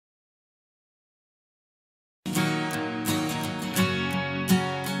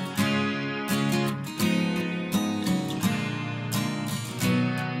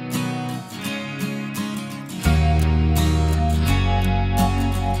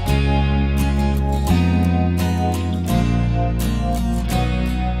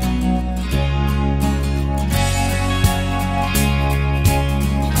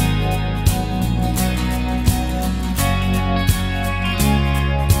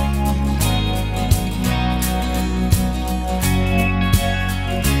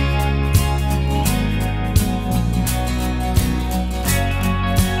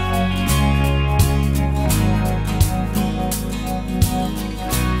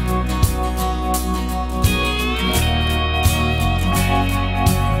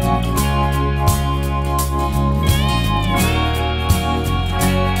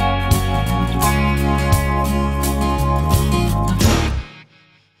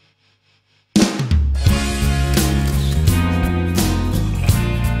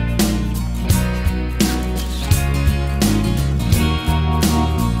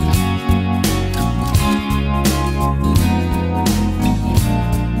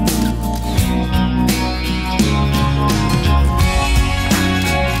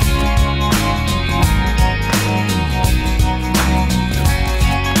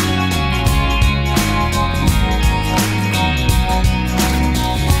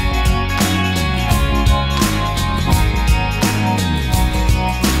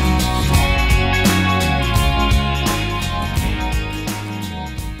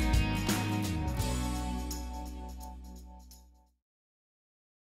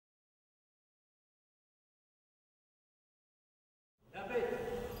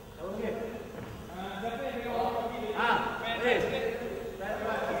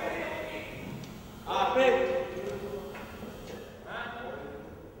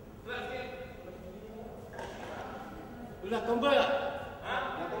Dah tombol tak?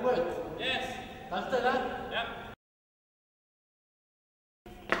 Dah tombol? Yes. Faster lah. Yep.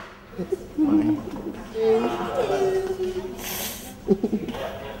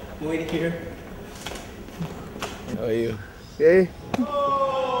 Wait here. How are you? Okay.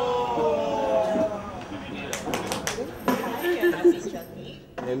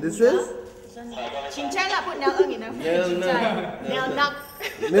 And this is? Cincai lah put nail in a Nail nak. Nail nak.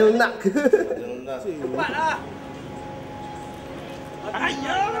 Nail nak. Cepat lah. Hi.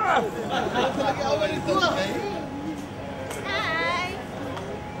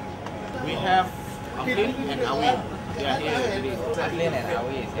 We have Afdlin and Awie. They are here today. Afdlin and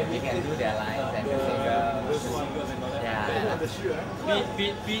Awie, if they can do their lines and music. Yeah.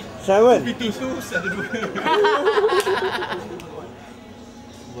 Pete. Simon. Pete Teo ada dua.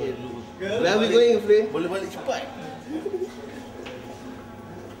 Where are we going, Frey? Boleh balik cepat.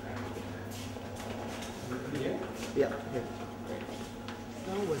 Yeah.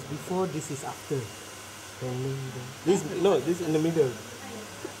 That was before, this is after. This in the middle.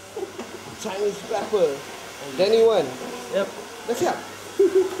 Chinese rapper. Anyone? Yep. Dah siap?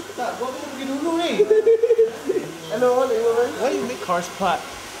 Tak, gua pergi dulu ni. Hello, everyone. Why you make cars part?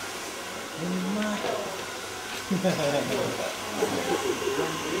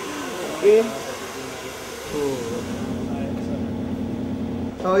 Okay.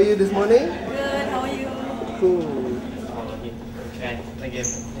 How are you this morning? Good, how are you? Cool. Okay, thank you.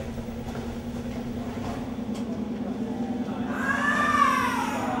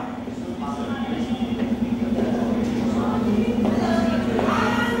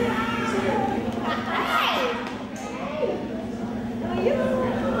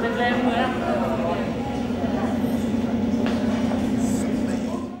 Glamour.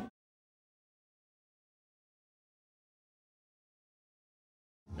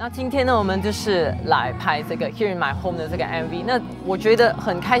 那今天呢，我们就是来拍这个《Here in My Home》的这个 MV。那我觉得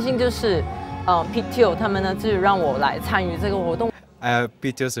很开心，就是Pete Teo 他们呢，就是让我来参与这个活动。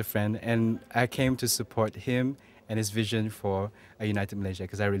Pete Teo's a friend, and I came to support him and his vision for a united Malaysia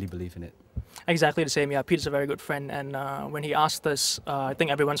because I really believe in it. Exactly the same. Yeah, Pete's a very good friend, and when he asked us, I think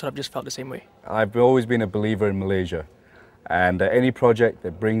everyone sort of just felt the same way. I've always been a believer in Malaysia, and any project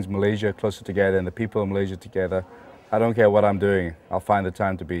that brings Malaysia closer together and the people of Malaysia together, I don't care what I'm doing, I'll find the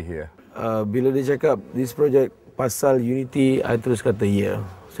time to be here. Bila dia cakap this project pasal unity, I terus kata ya.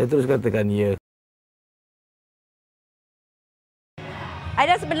 Saya terus katakan ya.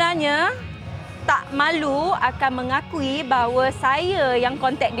 Aida sebenarnya tak malu akan mengakui bahawa saya yang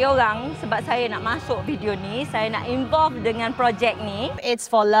kontak dia orang sebab saya nak masuk video ni, saya nak involve dengan projek ni. It's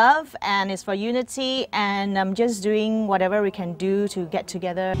for love and it's for unity and I'm just doing whatever we can do to get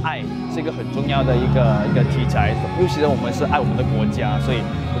together. 爱是一个很重要的一个题材，尤其是我们是爱我们的国家，所以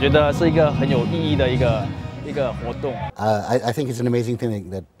我觉得是一个很有意义的一个活动。I think it's an amazing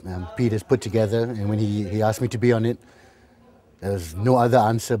thing that Pete has put together, and when he asked me to be on it, there was no other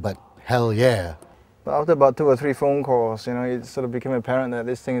answer but hell yeah. But after about 2 or 3 phone calls, you know, it sort of became apparent that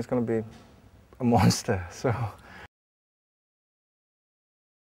this thing is going to be a monster. So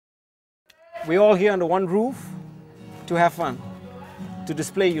We're all here under one roof to have fun, to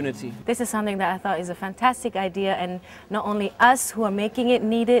display unity. This is something that I thought is a fantastic idea, and not only us who are making it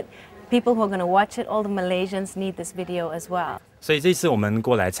need it, people who are going to watch it, all the Malaysians need this video as well. 所以这次我们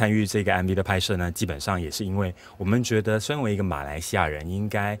过来参与这个 MV 的拍摄呢，基本上也是因为我们觉得，身为一个马来西亚人，应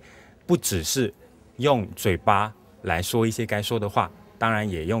该不只是用嘴巴来说一些该说的话，当然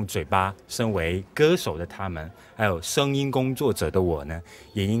也用嘴巴。身为歌手的他们，还有声音工作者的我呢，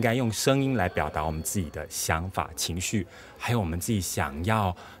也应该用声音来表达我们自己的想法、情绪，还有我们自己想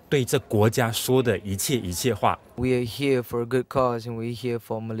要对这国家说的一切话。We are here for a good cause, and we're here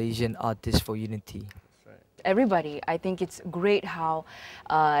for Malaysian artists for unity. Everybody, I think it's great how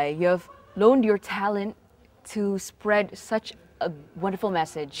you have loaned your talent to spread such a wonderful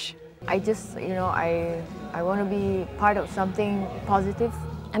message. I just, you know, I want to be part of something positive.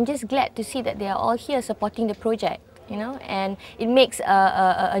 I'm just glad to see that they are all here supporting the project, you know, and it makes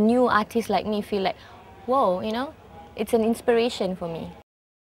a new artist like me feel like, whoa, you know, it's an inspiration for me.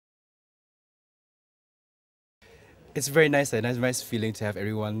 It's very nice, a nice feeling to have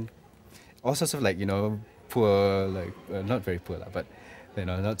everyone, all sorts of poor, not very poor, but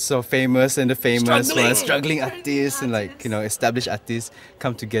not so famous and the famous ones, struggling artists and established artists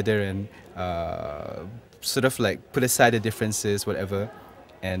come together and sort of put aside the differences, whatever,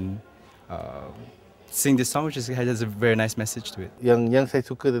 and sing this song, which has a very nice message to it. Yang saya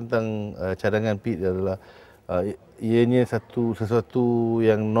suka tentang cadangan Pete adalah ianya sesuatu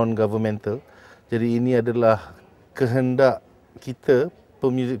yang non-governmental. Jadi ini adalah kehendak kita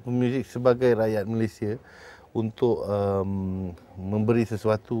pemuzik sebagai rakyat Malaysia untuk memberi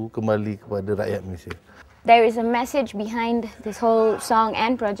sesuatu kembali kepada rakyat Malaysia. There is a message behind this whole song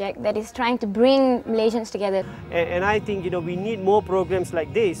and project that is trying to bring Malaysians together. And I think, we need more programs like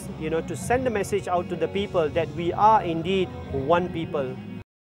this, to send a message out to the people that we are indeed one people.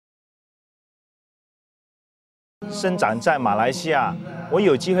 生长在马来西亚，我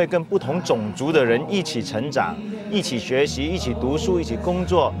有机会跟不同种族的人一起成长，一起学习，一起读书，一起工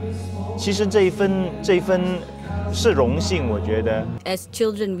作。其实这一分是荣幸，我觉得。As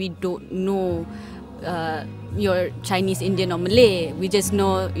children, we don't know you're Chinese, Indian or Malay. We just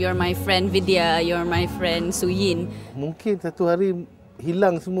know you're my friend Vidya, you're my friend Suyin. Mungkin satu hari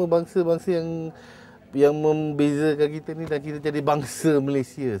hilang semua bangsa-bangsa yang membezakan kita ni dan kita jadi bangsa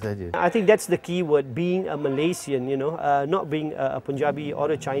Malaysia saja. I think that's the key word, being a Malaysian, not being a Punjabi or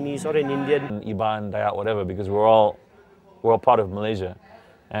a Chinese or an Indian. Iban, Dayak, whatever, because we're all part of Malaysia,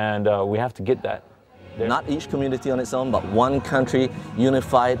 and we have to get that. Not each community on its own, but one country,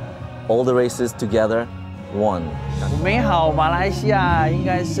 unified, all the races together, one. 美好马来西亚应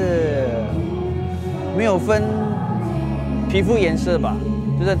该是没有分皮肤颜色吧，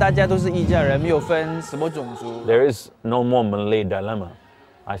就是大家都是一家人，没有分什么种族。There is no more Malay dilemma.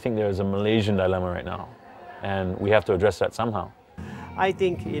 I think there is a Malaysian dilemma right now, and we have to address that somehow. I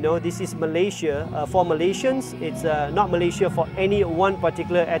think, this is Malaysia for Malaysians. It's not Malaysia for any one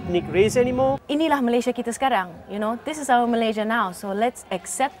particular ethnic race anymore. Inilah Malaysia kita sekarang, This is our Malaysia now, so let's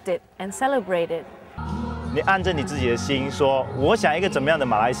accept it and celebrate it. 你按着你自己的心说，我想一个怎么样的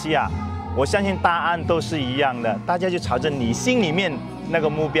马来西亚？我相信答案都是一样的，大家就朝着你心里面那个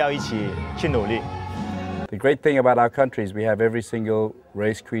目标一起去努力。The great thing about our country is we have every single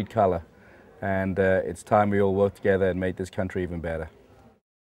race, creed, color, and it's time we all work together and make this country even better.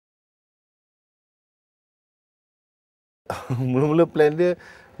 Mula-mula plan dia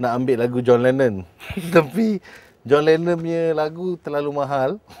nak ambil lagu John Lennon. Tapi John Lennon punya lagu terlalu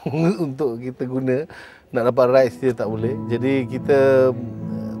mahal untuk kita guna. Nak dapat rights dia tak boleh. Jadi kita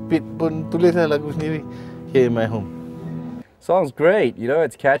Pete pun tulislah lagu sendiri, Here in My Home. Song's great,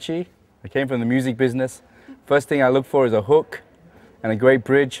 it's catchy. I came from the music business. First thing I look for is a hook and a great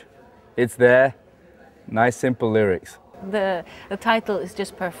bridge. It's there. Nice simple lyrics. The title is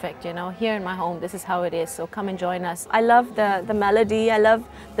just perfect, Here in My Home, this is how it is, so come and join us. I love the melody, I love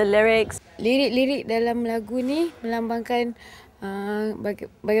the lyrics. Lirik-lirik dalam lagu ni melambangkan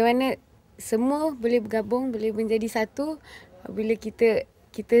bagaimana semua boleh bergabung, boleh menjadi satu bila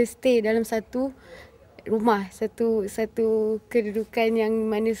kita stay dalam satu rumah, satu kedudukan yang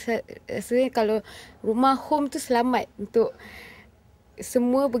mana rasanya kalau rumah home tu selamat untuk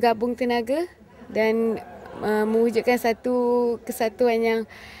semua bergabung tenaga dan mewujudkan satu kesatuan yang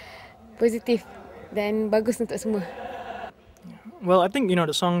positif dan bagus untuk semua. Well, I think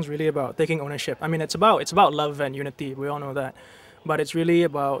the song's really about taking ownership. I mean, it's about love and unity. We all know that, but it's really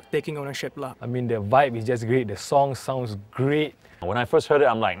about taking ownership lah. I mean, the vibe is just great. The song sounds great. When I first heard it,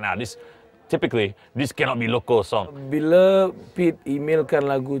 I'm like, nah, this cannot be local song. Bila Pete emailkan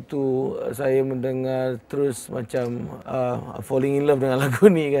lagu tu, saya mendengar terus macam falling in love dengan lagu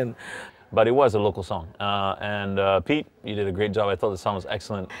ni kan. But it was a local song. And Pete, you did a great job. I thought the song was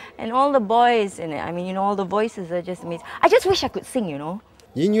excellent. And all the boys in it, I mean, all the voices are just amazing. I just wish I could sing,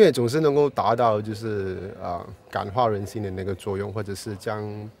 音乐总是能够达到就是感化人心的那个作用，或者是将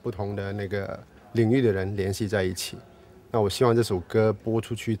不同的那个领域的人联系在一起。那我希望这首歌播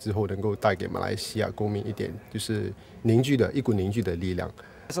出去之后，能够带给马来西亚公民一点就是一股凝聚的力量。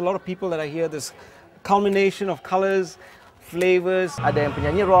There's a lot of people that I hear this culmination of colors, flavors. Ada yang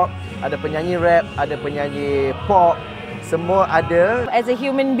penyanyi rock, ada penyanyi rap, ada penyanyi pop, semua ada. As a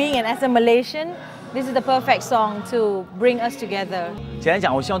human being and as a Malaysian, this is the perfect song to bring us together. 简单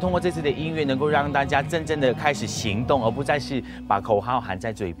讲，我希望通过这次的音乐，能够让大家真正的开始行动，而不再是把口号喊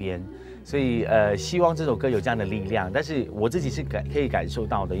在嘴边。所以希望这首歌有这样的力量。但是我自己是可以感受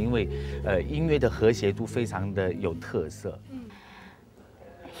到的，因为音乐的和谐度非常的有特色。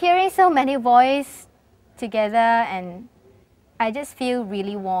Hearing so many voices together, and I just feel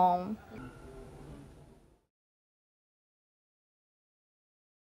really warm.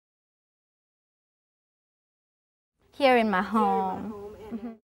 Here in my home.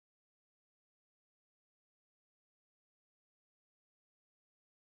 Mm-hmm.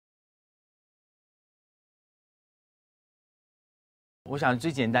 我想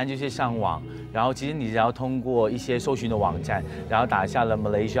最简单就是上网，然后其实你只要通过一些搜寻的网站，然后打下了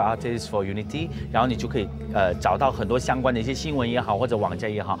Malaysia Artists for Unity， 然后你就可以找到很多相关的一些新闻也好，或者网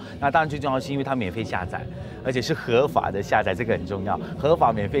站也好。那当然最重要是因为它免费下载，而且是合法的下载，这个很重要，合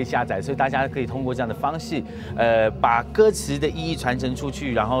法免费下载，所以大家可以通过这样的方式，把歌词的意义传承出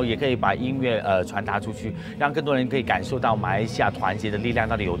去，然后也可以把音乐传达出去，让更多人可以感受到马来西亚团结的力量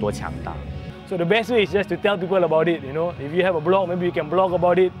到底有多强大。 So the best way is just to tell people about it, you know. If you have a blog, maybe you can blog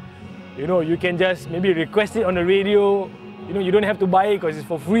about it. You know, you can just maybe request it on the radio. You know, you don't have to buy it because it's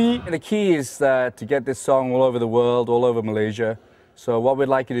for free. The key is to get this song all over the world, all over Malaysia. So what we'd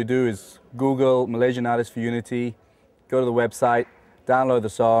like you to do is Google Malaysian Artists for Unity, go to the website, download the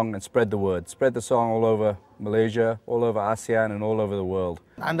song and spread the word. Spread the song all over Malaysia, all over ASEAN and all over the world.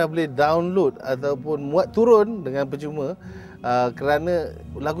 Anda boleh download ataupun muat turun dengan percuma kerana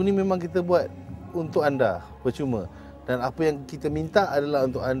lagu ni memang kita buat untuk anda percuma, dan apa yang kita minta adalah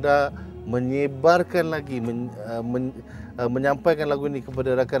untuk anda menyebarkan lagi, menyampaikan lagu ini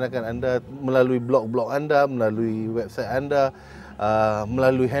kepada rakan-rakan anda melalui blog-blog anda, melalui website anda,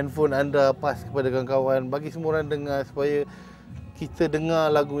 melalui handphone anda, pas kepada kawan-kawan, bagi semua orang dengar supaya kita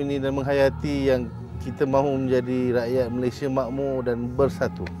dengar lagu ini dan menghayati yang kita mahu menjadi rakyat Malaysia makmur dan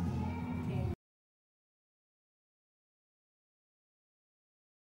bersatu.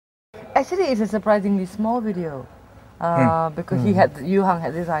 Actually, it's a surprisingly small video because Yuhang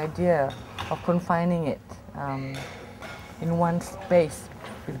had this idea of confining it in one space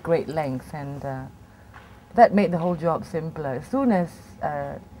with great length, and that made the whole job simpler. As soon as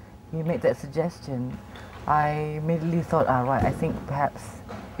he made that suggestion, I immediately thought, right, I think perhaps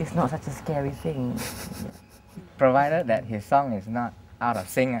it's not such a scary thing. Provided that his song is not out of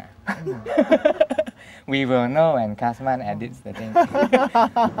sync. We will know when Kasman edits the thing.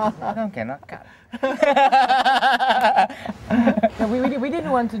 No, cannot cut. We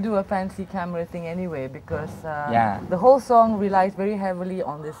didn't want to do a fancy camera thing anyway because the whole song relies very heavily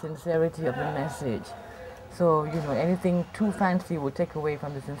on the sincerity of the message. So, you know, anything too fancy would take away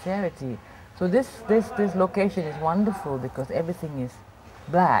from the sincerity. So this location is wonderful because everything is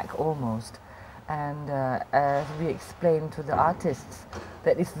black almost. And as we explained to the artists,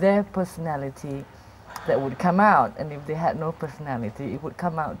 that it's their personality that would come out, and if they had no personality, it would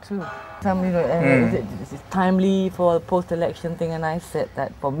come out too. Some, you know, it's timely for a post-election thing, and I said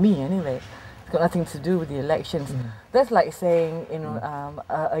that for me anyway, it's got nothing to do with the elections. That's like saying, you know,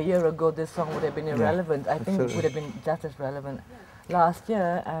 a year ago this song would have been irrelevant. I think it would have been just as relevant last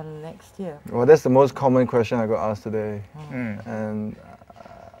year and next year. Well, that's the most common question I got asked today, and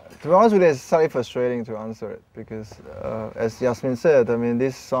to be honest with you, it's slightly frustrating to answer it because, as Yasmin said, I mean,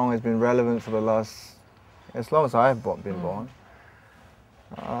 this song has been relevant for the last, as long as I've been born.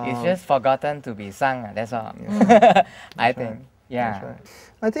 It's just forgotten to be sung, that's all. I think, yeah. Right.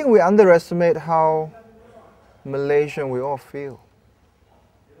 I think we underestimate how Malaysian we all feel.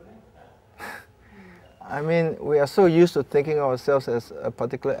 I mean, we are so used to thinking of ourselves as a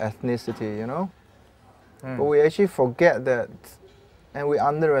particular ethnicity, you know? But we actually forget that, and we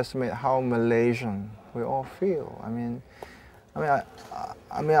underestimate how Malaysian we all feel. I mean,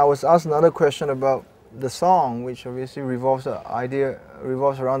 I was asked another question about the song, which obviously revolves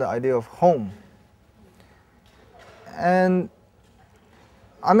around the idea of home. And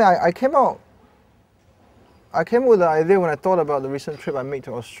I mean, I came up with the idea when I thought about the recent trip I made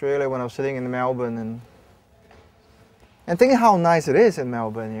to Australia when I was sitting in Melbourne and thinking how nice it is in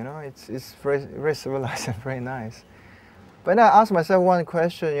Melbourne. You know, it's very, very civilized and very nice. But then I asked myself one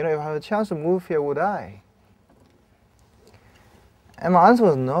question, you know, if I had a chance to move here, would I? And my answer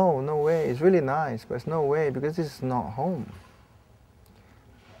was no, no way. It's really nice, but it's no way because this is not home.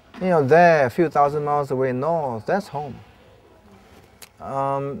 You know, there, a few thousand miles away north, that's home.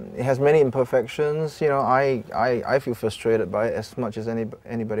 It has many imperfections. You know, I feel frustrated by it as much as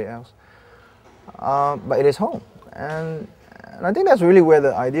anybody else. But it is home, and I think that's really where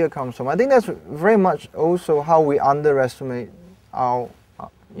the idea comes from. I think that's very much also how we underestimate our,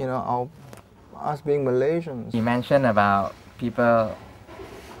 you know, us being Malaysians. You mentioned about people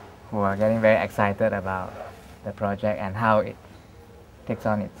who are getting very excited about the project and how it takes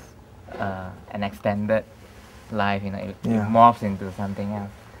on its an extended life, you know, it morphs into something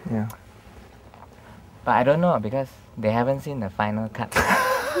else. Yeah. But I don't know because they haven't seen the final cut.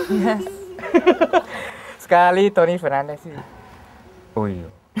 Yes. Sekali Tony Fernandes. Ui.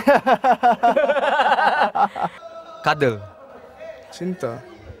 Cuddle. Cinta.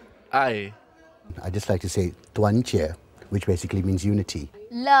 I just like to say Tuan Cie, which basically means unity.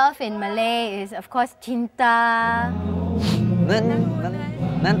 Love in Malay is, of course, cinta.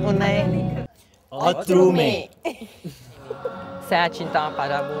 Nan unai. Otrume. Saya cinta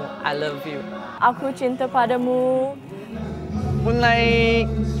padamu. I love you. Aku cinta padamu. Unai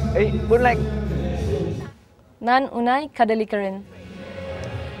Nan unai kadalikaran.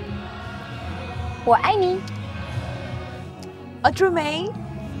 我爱你。Ultraman.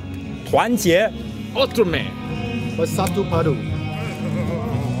 团结 Ultraman. Bersatu padu.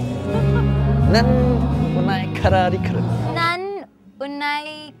 Nan unai kadalikaran. Nan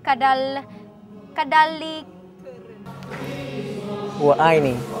unai kadalik. 我爱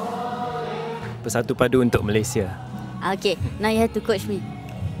你。 Bersatu padu untuk Malaysia. Okay, now you have to coach me.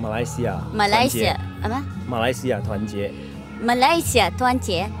 Malaysia. Apa? Malaysia 团结。Malaysia 团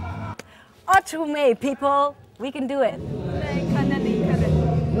结。Ultraman people, we can do it.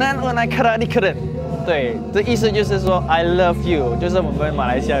 Nan unai kadalikaran. 对，这意思就是说 I love you， 就是我们马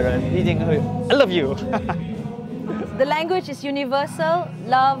来西亚人一定会 I love you。 The language is universal.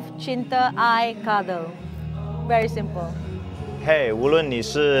 Love, cinta, I, kadal. Very simple. 嘿，无论你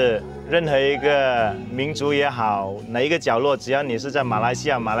是任何一个民族也好，哪一个角落，只要你是在马来西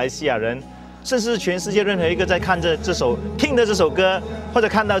亚，马来西亚人，甚至是全世界任何一个在看着听着这首歌，或者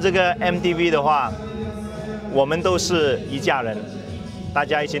看到这个 MTV 的话，我们都是一家人，大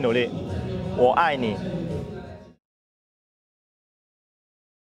家一起努力，我爱你。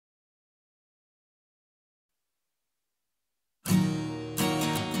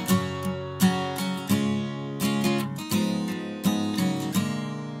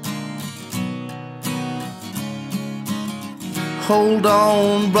Hold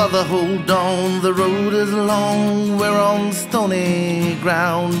on, brother, hold on. The road is long, we're on stony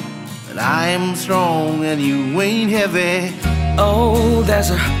ground. But I am strong and you ain't heavy. Oh, there's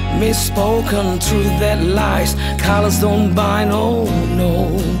a misspoken truth that lies. Colors don't bind, oh no.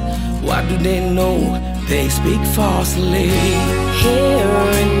 What do they know? They speak falsely.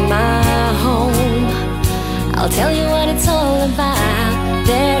 Here in my home, I'll tell you what it's all about.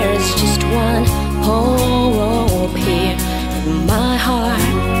 There's just one hope here in my heart.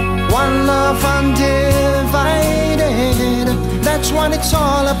 One love undivided, that's what it's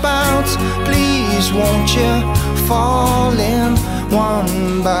all about. Please won't you fall in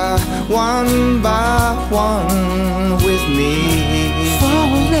one by one with me.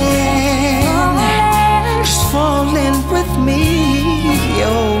 Just falling with me.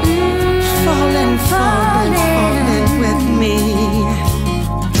 Yo, falling with me.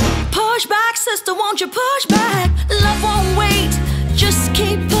 Push back, sister, won't you push back? Love won't wait, just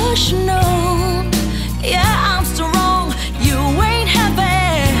keep pushing on. Yeah, I'm strong, you ain't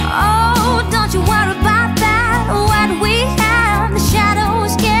heavy. Oh, don't you worry about that. What we have, the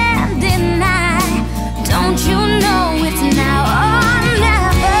shadows can't deny. Don't you know it's now or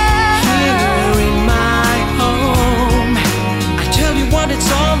never? Here in my home, I tell you what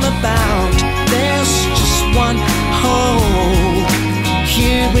it's all about. There's just one hope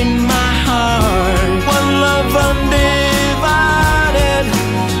here in my heart. One love undivided,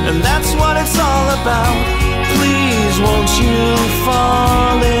 and that's what it's all about. Please won't you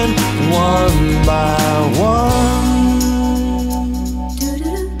fall in one by one.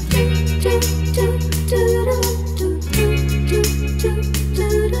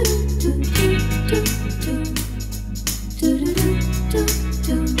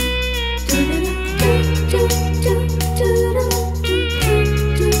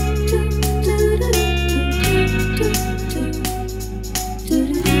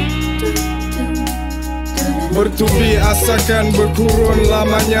 Bertubi asakan berkurun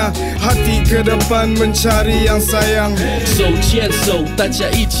lamanya. Hati ke depan mencari yang sayang. 手牵手，大家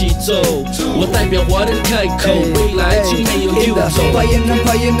一起走。我代表华人开口，未来就没有溜走。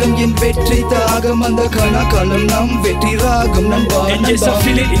Payanam yin vetri tagaman da kana kalam nam vetri ragam nan ba. And yes, I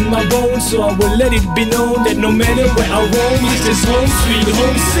feel it in my bones, so I will let it be known that no matter where I roam, it's just home sweet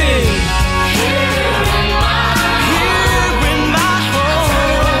home sing.